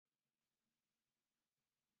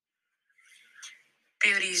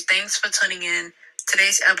Beauties, thanks for tuning in.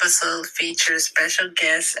 Today's episode features special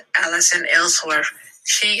guest Allison Ellsworth.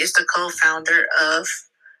 She is the co-founder of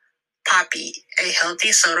Poppi, a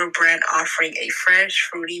healthy soda brand offering a fresh,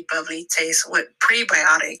 fruity, bubbly taste with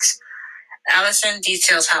prebiotics. Allison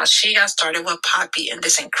details how she got started with Poppi in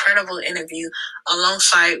this incredible interview,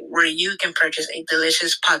 alongside where you can purchase a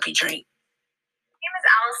delicious Poppi drink. My name is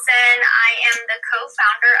Allison. I am the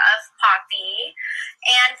co-founder of Poppi,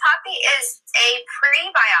 and Poppi is a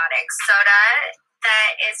prebiotic soda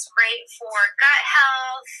that is great for gut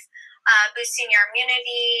health, boosting your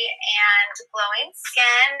immunity, and glowing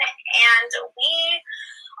skin. And we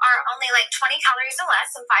are only like 20 calories or less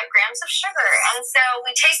and 5 grams of sugar. And so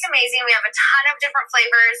we taste amazing. We have a ton of different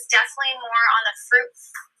flavors, definitely more on the fruit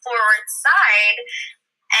forward side.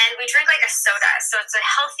 And we drink like a soda. So it's a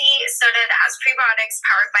healthy soda that has prebiotics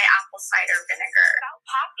powered by apple cider vinegar. About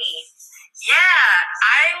Poppi. Yeah,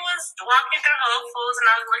 I was walking through Whole Foods and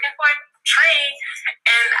I was looking for a drink,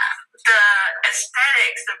 and the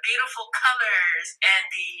aesthetics, the beautiful colors, and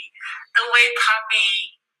the way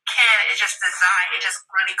Poppi is just designed, it just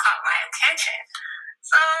really caught my attention.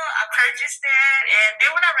 So I purchased it, and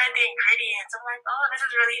then when I read the ingredients, I'm like, oh, this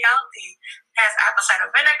is really healthy. It has apple cider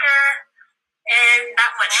vinegar and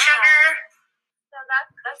not much sugar. So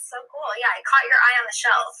that's so cool. Yeah, it caught your eye on the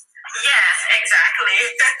shelf. Yes, exactly.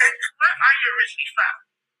 Where are you originally from?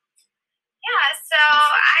 Yeah, so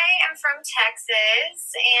I am from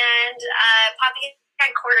Texas, and Poppi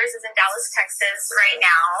headquarters is in Dallas, Texas right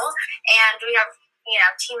now, and we have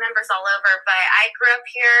team members all over. But I grew up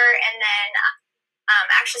here, and then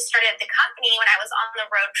actually started the company when I was on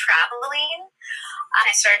the road traveling.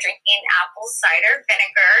 I started drinking apple cider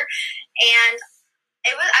vinegar, and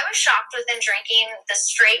I was shocked within drinking the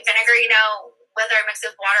straight vinegar, whether I mix it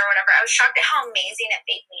with water or whatever. I was shocked at how amazing it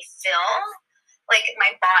made me feel, like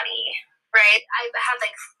my body, right? I had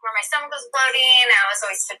where my stomach was bloating, I was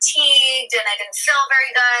always fatigued, and I didn't feel very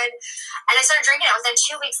good. And I started drinking it.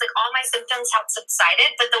 Within 2 weeks, all my symptoms had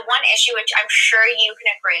subsided. But the one issue, which I'm sure you can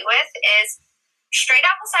agree with, is straight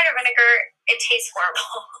apple cider vinegar, it tastes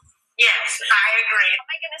horrible. Yes, I agree. How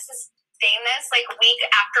am I going to sustain this week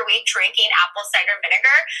after week drinking apple cider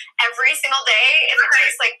vinegar every single day if it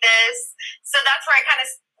tastes like this? So that's where I kind of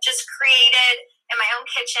just created in my own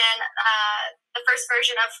kitchen the first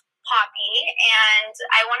version of Poppi, and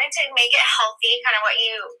I wanted to make it healthy, kind of what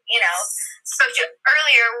you spoke to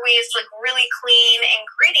earlier. We used really clean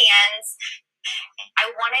ingredients.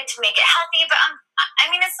 I wanted to make it healthy, but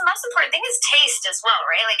it's the most important thing is taste as well,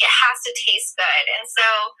 right? It has to taste good. And so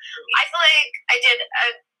I feel like I did a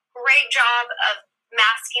great job of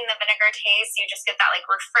masking the vinegar taste. You just get that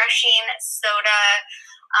refreshing soda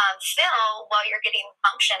feel while you're getting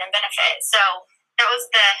function and benefit. So that was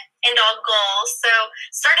the end all goal. So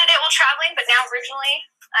started it while traveling, but now originally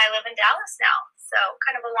I live in Dallas now. So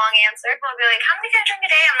kind of a long answer. People will be like, how many can I drink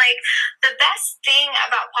a day? I'm like, the best thing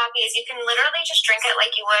about Poppi is you can literally just drink it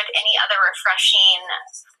like you would any other refreshing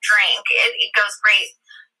drink. It goes great,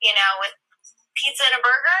 with pizza and a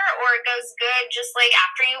burger, or it goes good just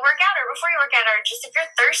after you work out or before you work out, or just if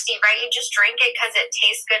you're thirsty, right? You just drink it because it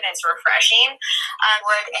tastes good and it's refreshing.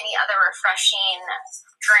 Would any other refreshing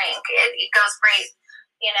drink. It goes great,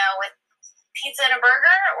 with pizza and a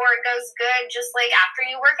burger, or it goes good just after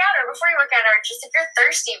you work out or before you work out, or just if you're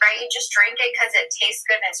thirsty, right? You just drink it because it tastes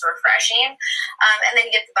good and it's refreshing. And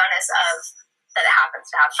then you get the bonus of that it happens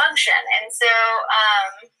to have function. And so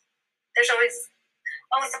there's always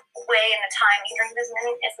a way and a time. You drink as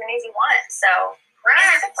many as you want. So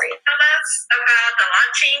right. Tell us about the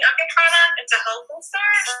launching of your product into Whole Foods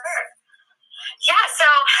stores. Sure. Yeah, so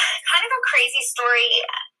kind of a crazy story,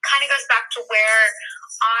 kind of goes back to where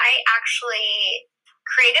I actually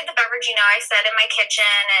created the beverage, I said in my kitchen,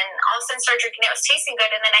 and all of a sudden started drinking it. It was tasting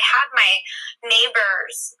good, and then I had my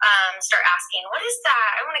neighbors start asking, what is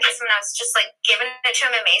that? I want to get some, and I was just giving it to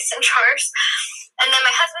them in mason jars. And then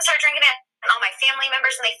my husband started drinking it, and all my family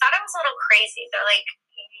members, and they thought I was a little crazy. They're like,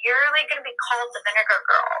 you're going to be called the vinegar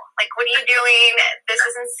girl. What are you doing? This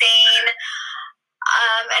is insane.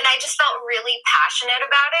 And I just felt really passionate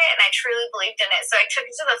about it, and I truly believed in it. So I took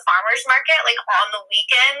it to the farmer's market, on the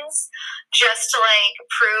weekends, just to,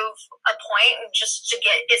 prove a point and just to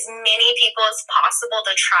get as many people as possible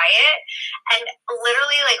to try it. And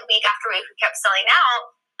literally, week after week, we kept selling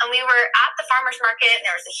out. And we were at the farmer's market, and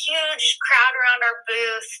there was a huge crowd around our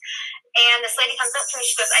booth. And this lady comes up to me.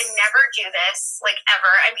 She goes, I never do this,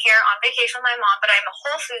 ever. I'm here on vacation with my mom, but I'm a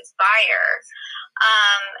Whole Foods buyer.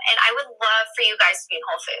 And I would love for you guys to be in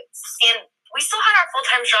Whole Foods. And we still had our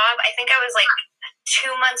full-time job. I think I was 2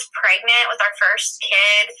 months pregnant with our first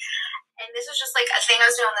kid. And this was just like a thing I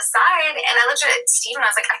was doing on the side, and I looked at Steve and I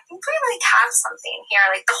was like, I think we like have something here.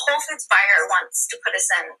 Like the Whole Foods buyer wants to put us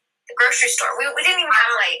in the grocery store. We didn't even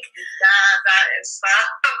have like that is so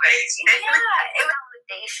amazing. Yeah, it was a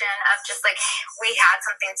validation of just like we had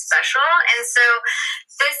something special. And so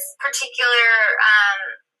this particular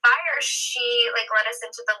buyer, she like led us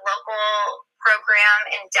into the local program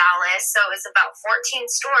in Dallas. So it was about 14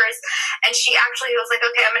 stores, and she actually was like,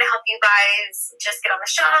 okay, I'm going to help you guys just get on the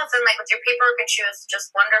shelf, and like with your paperwork, and she was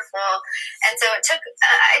just wonderful. And so it took,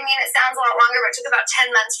 I mean, it sounds a lot longer, but it took about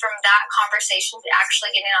 10 months from that conversation to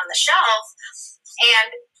actually getting on the shelf. And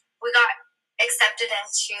we got accepted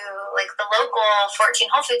into like the local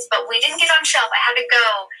 14 Whole Foods, but we didn't get on shelf. I had to go,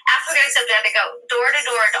 after we got accepted, I had to go door to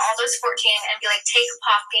door to all those 14 and be like, take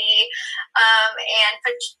Poppi and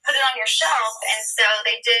put it on your shelf. And so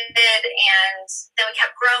they did, and then we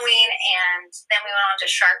kept growing, and then we went on to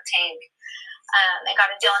Shark Tank and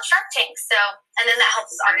got a deal on Shark Tank. So, and then that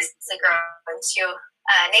helped us obviously grow into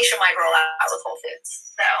a nationwide rollout with Whole Foods.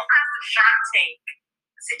 So, Shark Tank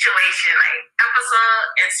situation, like episode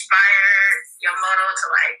inspired your motto to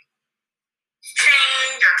like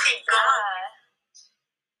change or keep going?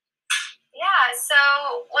 Yeah, so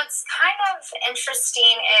what's kind of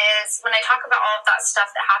interesting is when I talk about all of that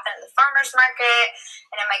stuff that happened at the farmer's market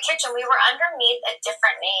and in my kitchen, we were underneath a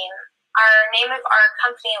different name. Our name of our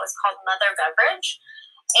company was called Mother Beverage,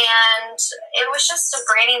 and it was just a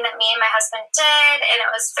branding that me and my husband did, and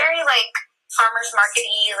it was very like farmer's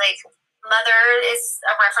market-y, like Mother is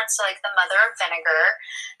a reference to like the mother of vinegar.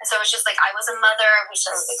 And so it was just like I was a mother. We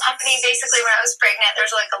started the company basically when I was pregnant.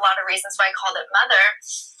 There's like a lot of reasons why I called it Mother.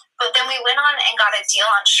 But then we went on and got a deal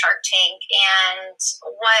on Shark Tank. And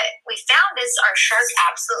what we found is our shark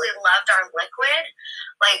absolutely loved our liquid,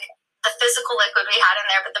 like the physical liquid we had in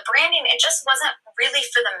there. But the branding, it just wasn't really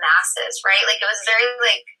for the masses, right? Like it was very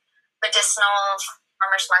like medicinal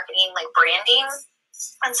farmers marketing, like branding.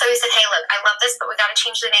 And so he said, hey, look, I love this, but we got to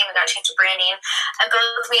change the name. We got to change the branding. And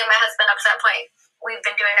both me and my husband, up to that point, we've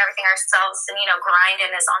been doing everything ourselves and, grinding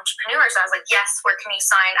as entrepreneurs. So I was like, yes, where can you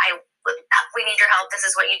sign? We need your help. This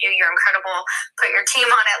is what you do. You're incredible. Put your team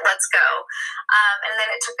on it. Let's go. And then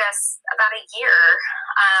it took us about a year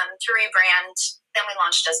to rebrand. Then we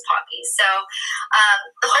launched as Poppi. So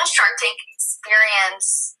the whole Shark Tank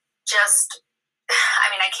experience just,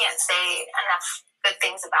 I can't say enough good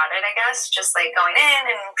things about it, I guess. Just like going in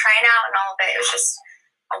and trying out and all of it. It was just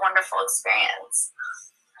a wonderful experience.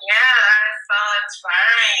 Yeah, that is so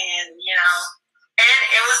inspiring. And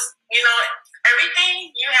it was,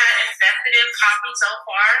 everything you had invested in Poppi so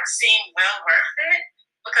far seemed well worth it,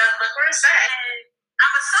 because look where it's at.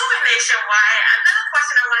 I'm assuming nationwide. Another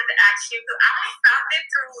question I wanted to ask you, because I only found it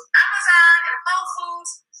through Amazon and Whole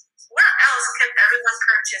Foods. Where else can everyone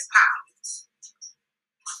purchase Poppi?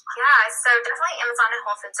 Yeah, so definitely Amazon and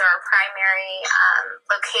Whole Foods are our primary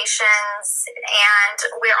locations, and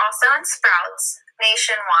we're also in Sprouts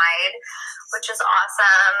nationwide, which is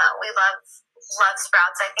awesome. We love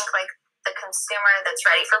Sprouts. I think like the consumer that's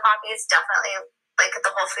ready for Poppi is definitely like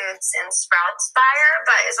the Whole Foods and Sprouts buyer,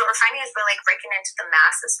 but is what we're finding is we're like breaking into the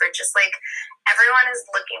masses. We're just like everyone is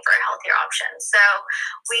looking for a healthier option. So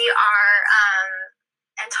we are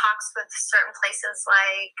in talks with certain places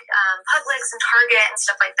like Publix and Target and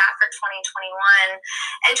stuff like that for 2021,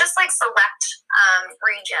 and just like select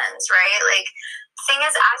regions, right? Like thing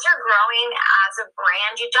is, as you're growing as a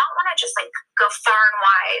brand, you don't want to just like go far and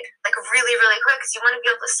wide like really really quick, because you want to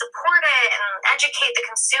be able to support it and educate the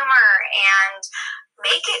consumer and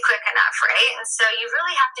make it quick enough, right? And so you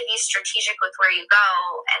really have to be strategic with where you go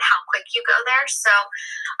and how quick you go there. So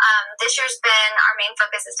this year's been, our main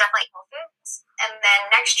focus is definitely Whole Foods, and then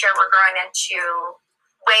next year we're growing into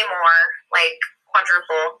way more, like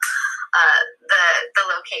quadruple the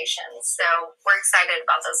locations. So we're excited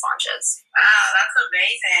about those launches. Wow, that's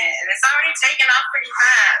amazing. And it's already taken off pretty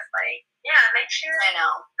fast. Like, yeah, next year. I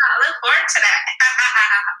know. I look forward to that.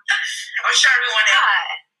 I'm sure everyone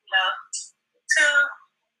else.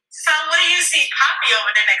 So what do you see Poppi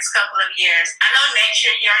over the next couple of years? I know next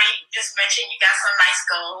year you already just mentioned you got some nice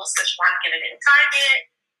goals, that you want to get it in Target.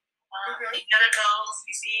 Any other goals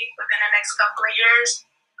you see within the next couple of years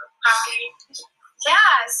of Poppi?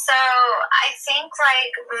 Yeah, so I think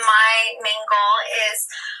like my main goal is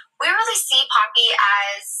we really see Poppi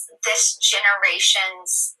as this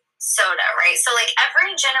generation's soda, right? So like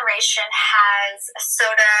every generation has a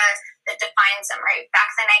soda that defines them, right? Back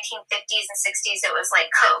in the 1950s and 60s, it was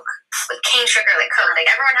like Coke with cane sugar, like Coke. Like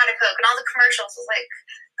everyone had a Coke, and all the commercials was like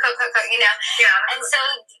Coke, Yeah. And so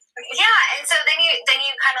then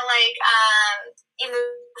you kind of like you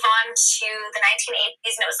move on to the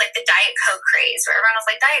 1980s, and it was like the Diet Coke craze, where everyone was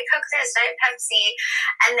like, Diet Coke this, Diet Pepsi,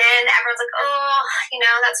 and then everyone's like, oh,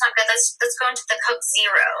 that's not good, let's go into the Coke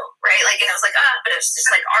Zero, right? Like, and it was like, but it was just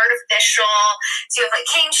like artificial. So you have like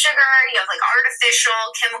cane sugar, you have like artificial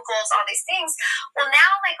chemicals, all these things. Well,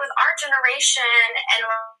 now, like with our generation and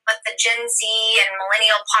with the Gen Z and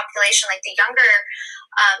millennial population, like the younger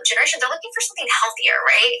generation, they're looking for something healthier,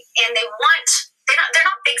 right? And they're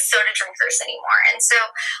not big soda drinkers anymore. And so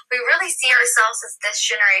we really see ourselves as this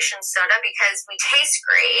generation soda because we taste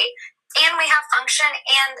great and we have function,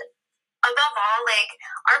 and above all, like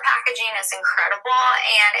our packaging is incredible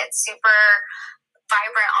and it's super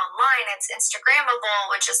vibrant online. It's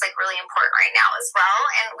Instagrammable, which is like really important right now as well.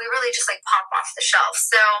 And we really just like pop off the shelf.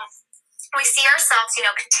 So we see ourselves,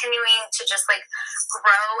 continuing to just like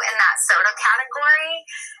grow in that soda category.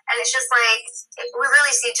 And it's just like, we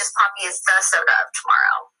really see just Poppi as the soda of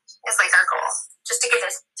tomorrow. It's like our goal, just to get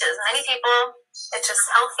this to as many people. It's just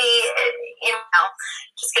healthy,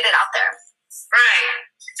 just get it out there. Right.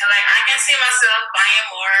 So like I can see myself buying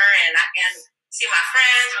more, and I can see my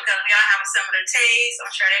friends because we all have a similar taste.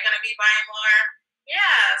 I'm sure they're going to be buying more.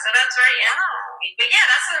 Yeah, so that's very interesting. But yeah,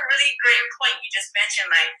 that's a really great point you just mentioned.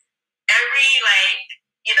 Like, every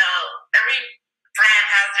brand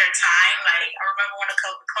has their time. Like, I remember when the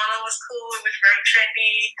Coca-Cola was cool, it was very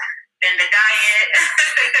trendy. Then the diet.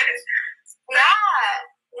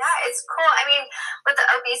 Yeah, it's cool. I mean, with the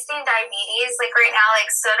obesity and diabetes, like right now, like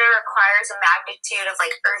soda requires a magnitude of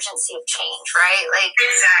like urgency of change, right? Like,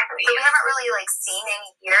 exactly. So we haven't really like seen in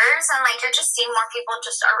years, and like you're just seeing more people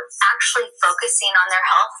just are actually focusing on their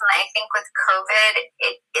health. And I think with COVID,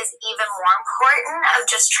 it is even more important of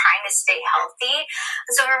just trying to stay healthy.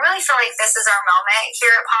 And so we really feel like this is our moment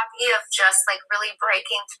here at Poppi of just like really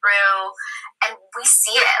breaking through, and we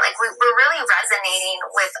see it. Like we're really resonating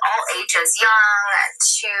with all ages, young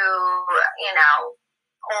to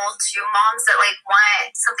old, to moms that like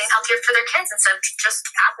want something healthier for their kids instead of just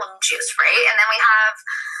apple juice, right? And then we have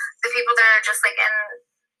the people that are just like in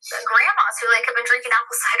grandmas who like have been drinking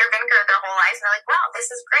apple cider vinegar their whole lives, and they're like, wow,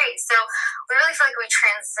 this is great. So we really feel like we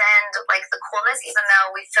transcend like the coolness, even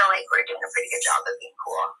though we feel like we're doing a pretty good job of being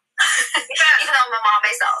cool. Even though I'm a mom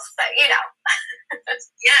myself, but Yeah,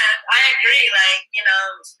 I agree. Like,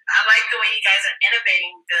 I like the way you guys are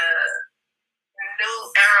innovating the new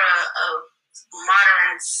era of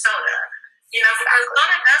modern soda. Because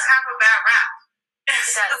soda does have a bad rap.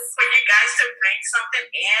 So for you guys to bring something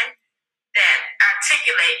in that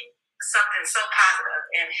articulate something so positive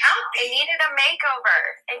and healthy. It needed a makeover.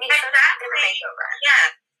 It needed a makeover. Yeah.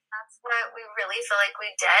 That's what we really feel like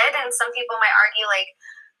we did. And some people might argue like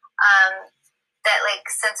that like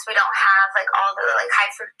since we don't have like all the like high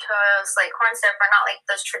fructose like corn syrup, or not like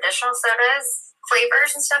those traditional sodas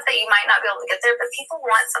flavors and stuff, that you might not be able to get there, but people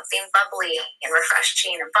want something bubbly and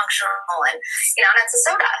refreshing and functional, and and it's a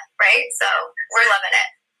soda, right? So we're loving it.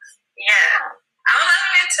 Yeah, I'm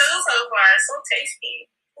loving it too so far. It's so tasty.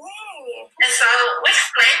 Yay. And so, which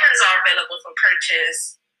flavors are available for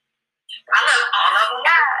purchase? I love all of them.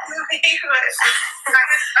 Yeah. We have a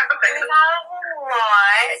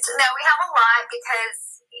lot. No, we have a lot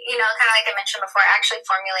because, kind of like I mentioned before, I actually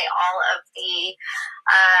formulate all of the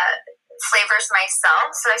flavors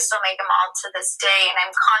myself. So I still make them all to this day. And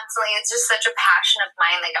I'm constantly, it's just such a passion of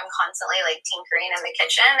mine. Like I'm constantly like tinkering in the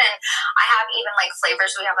kitchen. And I have even like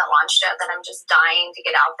flavors we haven't launched yet that I'm just dying to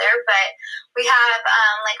get out there. But we have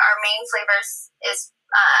like our main flavors is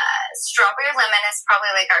strawberry lemon is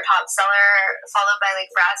probably like our top seller, followed by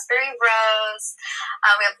like raspberry rose.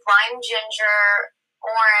 We have lime ginger,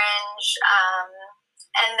 orange,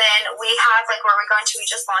 and then we have like where we're going to. We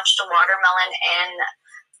just launched a watermelon in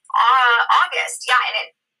August, and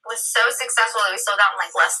it was so successful that we sold out in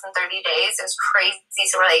like less than 30 days. It was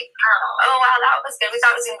crazy. So we're like, oh wow, that was good. We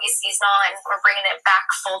thought it was going to be seasonal, and we're bringing it back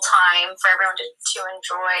full time for everyone to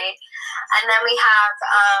enjoy. And then we have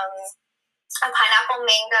a pineapple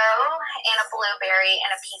mango and a blueberry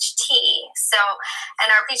and a peach tea. So,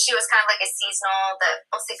 and our peach tea was kind of like a seasonal that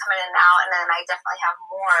we'll see coming in and out. And then I definitely have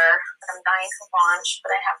more that I'm dying to launch,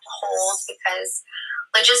 but I have to hold because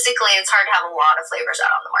logistically it's hard to have a lot of flavors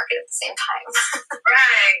out on the market at the same time.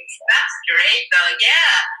 Right. That's great though.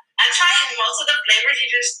 Yeah. I tried most of the flavors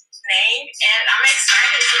you just named, and I'm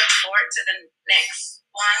excited to look forward to the next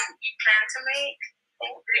one you plan to make.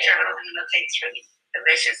 I'm pretty sure it'll taste really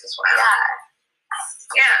delicious as well.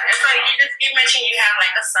 Yeah, and so you mentioned you have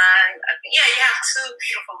like a son. Yeah, you have two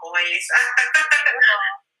beautiful boys.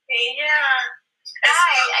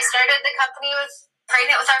 I started the company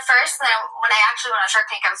pregnant with our first, and then when I actually went on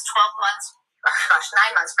Shark Tank, I was 12 months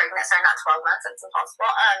 9 months pregnant. Sorry, not 12 months. That's impossible.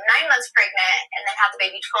 9 months pregnant, and then had the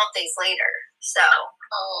baby 12 days later. So,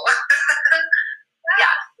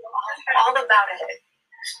 yeah, all about it.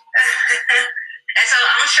 And so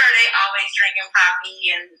I'm sure they always drinking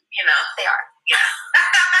Poppi, and they are. Yeah.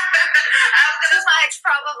 Too much,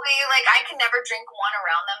 probably. Like, I can never drink one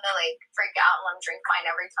around them. They like freak out and let them drink mine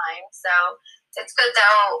every time. So it's good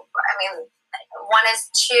though. I mean, one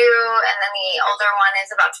is 2, and then the older one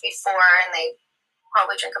is about to be 4, and they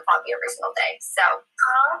probably drink a Poppi every single day. So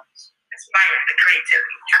inspired the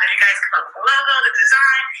creativity. How did you guys come up with the logo, the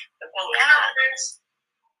design, the colors?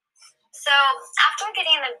 So after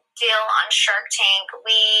getting the deal on Shark Tank,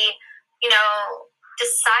 we,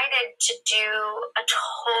 decided to do a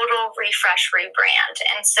total refresh rebrand.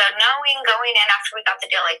 And so knowing going in after we got the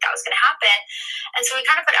deal, like that was going to happen. And so we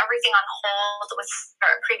kind of put everything on hold with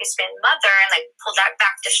our previous brand Mother and like pulled that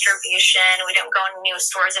back distribution. We didn't go in new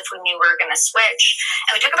stores if we knew we were going to switch.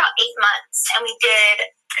 And we took about 8 months and we did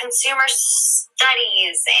consumer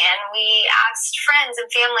studies and we asked friends and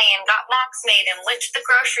family and got mocks made and went to the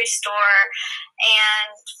grocery store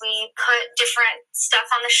and we put different stuff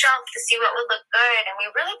on the shelf to see what would look good, and we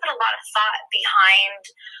really put a lot of thought behind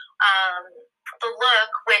the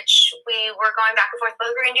look, which we were going back and forth, but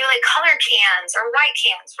we were going to do like color cans or white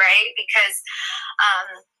cans, right? Because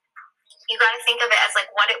you got to think of it as like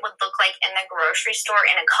what it would look like in the grocery store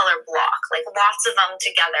in a color block, like lots of them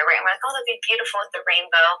together, right? And we're like, oh, that'd be beautiful with the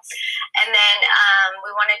rainbow. And then we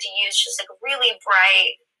wanted to use just like really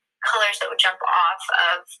bright colors that would jump off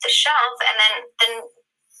of the shelf. And then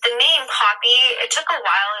the name Poppi, it took a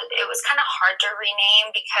while. It was kind of hard to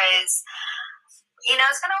rename because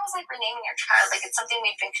it's kind of almost like renaming your child. Like, it's something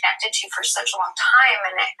we've been connected to for such a long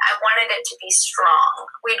time, and I wanted it to be strong.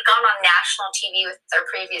 We'd gone on national TV with our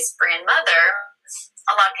previous brand Mother.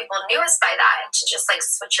 A lot of people knew us by that, and to just like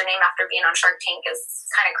switch your name after being on Shark Tank is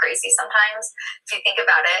kind of crazy sometimes if you think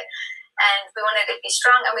about it. And we wanted it to be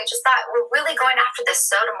strong, and we just thought we're really going after this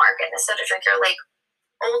soda market, the soda drinker, like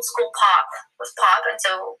old school pop with pop. And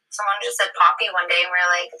so someone just said Poppi one day, and we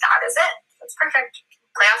were like, that is it. That's perfect.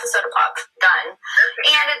 Play off the soda pop, done.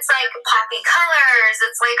 And it's like Poppi colors.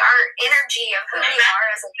 It's like our energy of who we are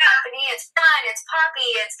as a company. It's fun. It's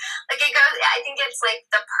Poppi. It's like it goes. I think it's like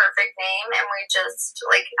the perfect name, and we just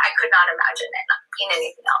like I could not imagine it not being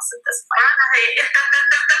anything else at this point. Right.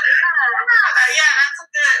 Yeah, that's a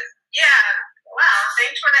good. Yeah. Wow.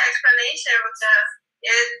 Thanks for the explanation. Because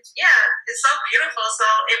it's so beautiful. So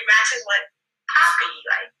it matches what Poppi,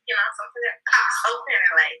 like, something that pops open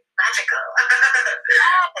and like magical.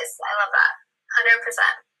 Yes, I love that. 100%.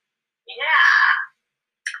 Yeah.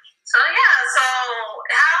 So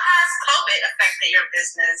how has COVID affected your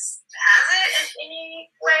business? Has it in any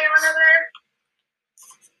way or another?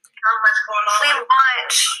 How much going on?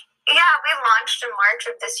 We launched in March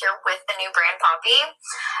of this year with the new brand Poppi,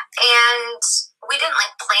 and we didn't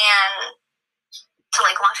plan to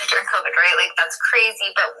launch it during COVID, right? Like, that's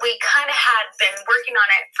crazy. But we kind of had been working on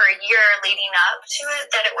it for a year leading up to it,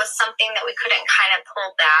 that it was something that we couldn't kind of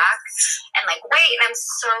pull back and wait. And I'm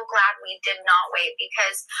so glad we did not wait,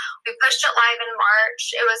 because we pushed it live in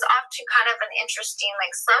March. It was off to kind of an interesting,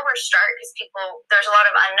 slower start because there's a lot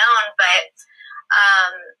of unknown. But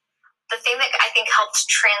the thing that I think helped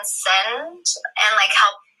transcend and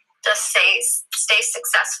help to stay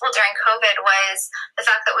successful during COVID was the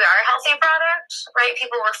fact that we are a healthy product, right?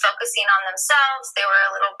 People were focusing on themselves. They were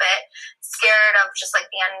a little bit scared of just the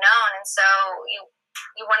unknown. And so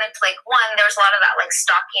you wanted to there was a lot of that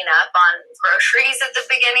stocking up on groceries at the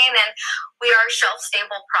beginning, and we are a shelf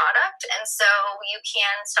stable product. And so you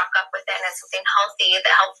can stock up with it, and it's something healthy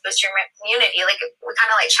that helps boost your immunity. We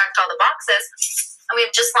kind of checked all the boxes. And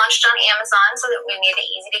we've just launched on Amazon so that we made it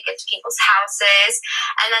easy to get to people's houses.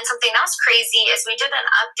 And then something else crazy is we did an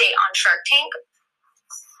update on Shark Tank,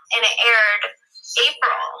 and it aired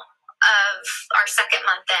April of our second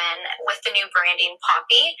month in with the new branding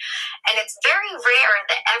Poppi. And it's very rare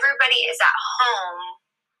that everybody is at home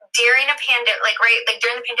during a pandemic,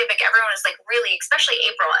 during the pandemic, everyone was really, especially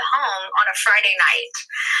April, at home on a Friday night.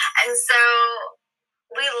 And so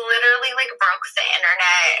we literally broke the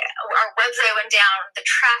internet. Our website went down. The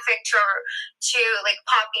traffic to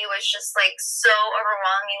Poppi was just so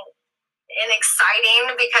overwhelming and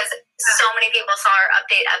exciting because so many people saw our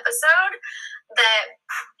update episode that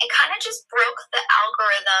it kind of just broke the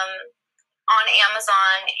algorithm on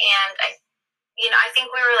Amazon. And I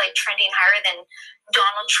think we were trending higher than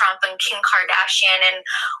Donald Trump and Kim Kardashian, and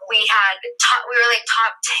we were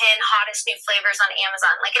top 10 hottest new flavors on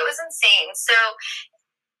Amazon. It was insane. So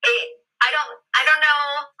I don't know.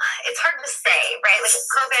 It's hard to say, right?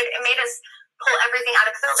 COVID, it made us pull everything out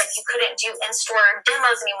of code. Like, you couldn't do in-store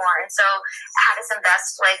demos anymore. And so I had us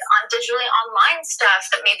invest like on digitally online stuff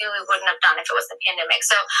that maybe we wouldn't have done if it was the pandemic.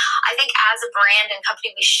 So I think as a brand and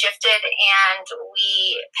company, we shifted and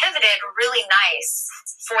we pivoted really nice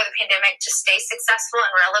for the pandemic to stay successful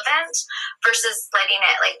and relevant versus letting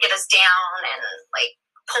it like get us down and like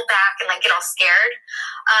pull back and like get all scared.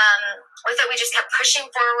 With it, we just kept pushing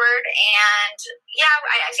forward, and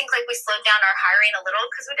I think like we slowed down our hiring a little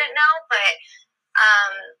because we didn't know, but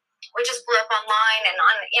we just blew up online and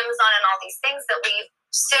on Amazon and all these things that we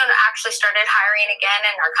soon actually started hiring again,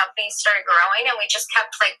 and our company started growing, and we just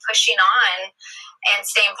kept like pushing on and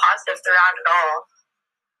staying positive throughout it all.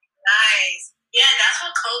 Nice. Yeah, that's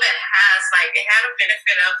what COVID has. Like, it had a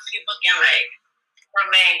benefit of people can like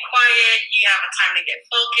remain quiet. You have a time to get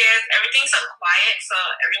focused. Everything's so quiet, so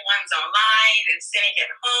everyone's online and sitting at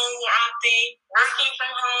home more often, working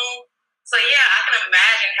from home. So yeah, I can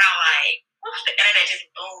imagine how like the internet just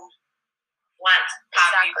boomed once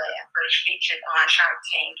Poppi was first featured on Shark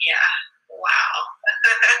Tank. Yeah, wow.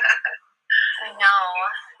 I know.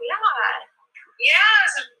 Yeah.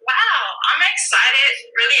 Yes, wow. I'm excited,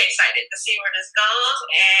 really excited to see where this goes.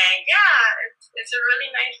 And yeah, it's a really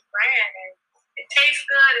nice brand. And it tastes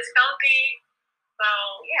good, it's healthy. So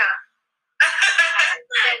yeah.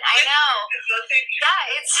 I know. Yeah,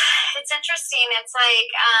 it's interesting. It's like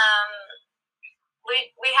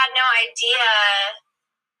we had no idea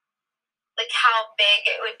like how big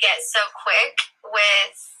it would get so quick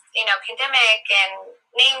with, you know, pandemic and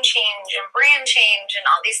name change and brand change and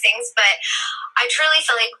all these things. But I truly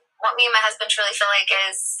feel like what me and my husband truly feel like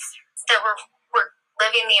is that we're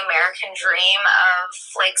living the American dream of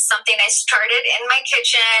like something I started in my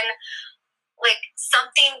kitchen, like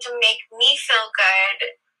something to make me feel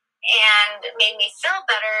good and made me feel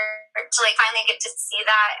better, to like finally get to see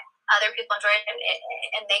that other people enjoy it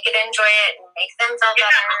and they get to enjoy it and make them feel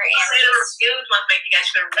better. And it must make you guys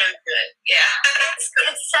feel really good. Yeah.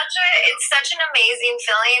 It's such an amazing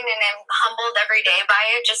feeling, and I'm humbled every day by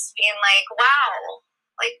it, just being like, wow,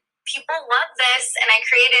 like people love this and I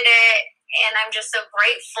created it, and I'm just so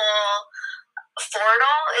grateful for it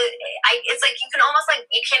all. It's like you can almost like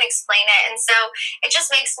you can't explain it, and so it just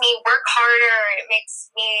makes me work harder. It makes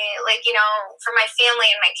me like, you know, for my family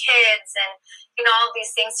and my kids and, you know, all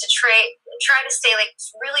these things to try to stay like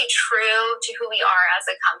really true to who we are as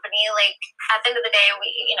a company. Like at the end of the day, we,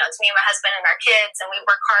 you know, it's me and my husband and our kids, and we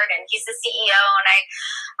work hard, and he's the CEO and I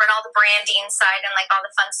run all the branding side and like all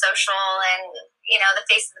the fun social and, you know, the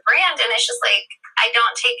face of the brand. And it's just like I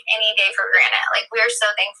don't take any day for granted. Like we are so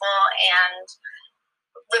thankful and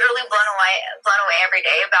literally blown away every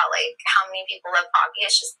day about like how many people love Poppi.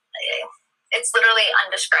 It's just, it's literally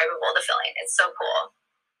undescribable, the feeling. It's so cool.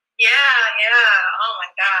 Yeah. Oh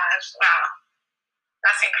my gosh. Wow.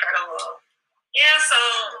 That's incredible. Yeah, so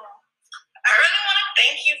I really want to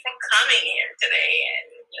thank you for coming here today and,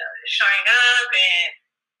 you know, showing up and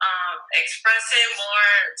expressing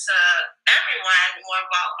more to everyone more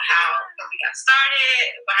about how we got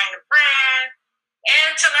started, behind the brand,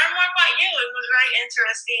 and to learn more about you. It was very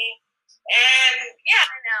interesting. And yeah.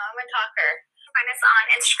 I know, I'm a talker. Find us on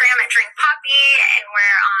Instagram at Drink Poppi, and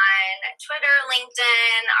we're on Twitter,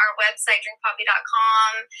 LinkedIn, our website,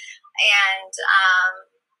 drinkpoppi.com, and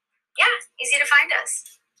easy to find us.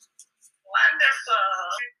 Wonderful.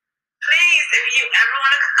 Please, if you ever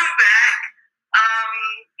want to come back,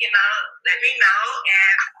 you know, let me know,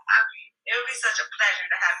 and it would be such a pleasure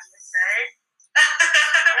to have you, sir.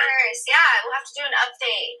 Of course, yeah. We'll have to do an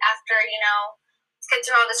update after, you know, let's get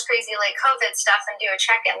through all this crazy like COVID stuff and do a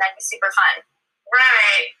check-in. That'd be super fun.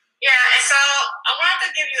 Right. Yeah, and so I wanted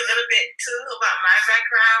to give you a little bit too about my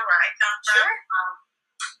background, where I come from. Sure.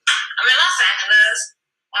 I'm in Los Angeles.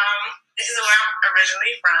 This is where I'm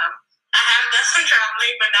originally from. I have done some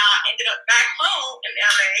traveling, but now I ended up back home in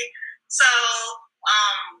LA. So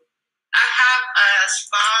I have a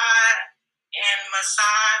spa and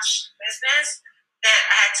massage business that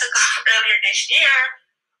I took off earlier this year.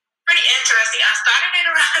 Pretty interesting. I started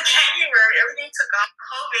it around January. Everything took off.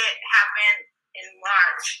 COVID happened in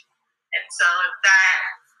March. And so that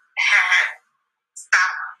had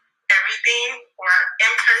stopped everything for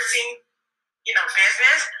in-person, you know,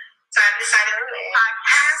 business. So I decided to do a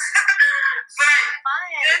podcast.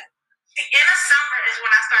 But the end of summer is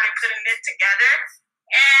when I started putting it together.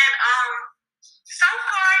 And so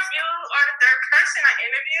far, you are the third person I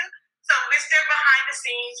interviewed. So we're still behind the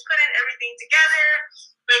scenes, putting everything together,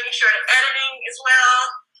 making sure the editing is well.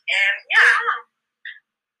 And yeah.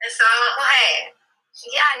 And so, well, hey.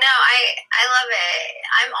 Yeah, no, I love it.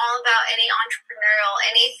 I'm all about any entrepreneurial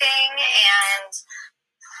anything, and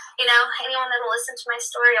you anyone that'll listen to my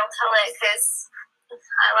story, I'll tell it because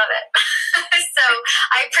I love it. So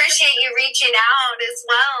I appreciate you reaching out as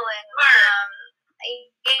well. And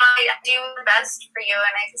I do the best for you.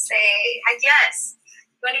 And I just say, heck yes.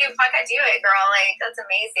 You want to do a podcast? Do it, girl. Like, that's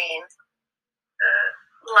amazing.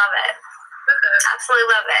 Love it. Absolutely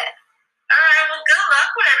love it. All right. Well, good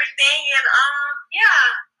luck with everything. And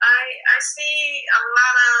I see a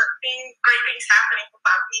lot of great things happening for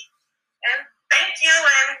Poppi. And thank you.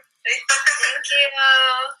 And thank you.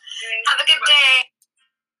 Have a good day.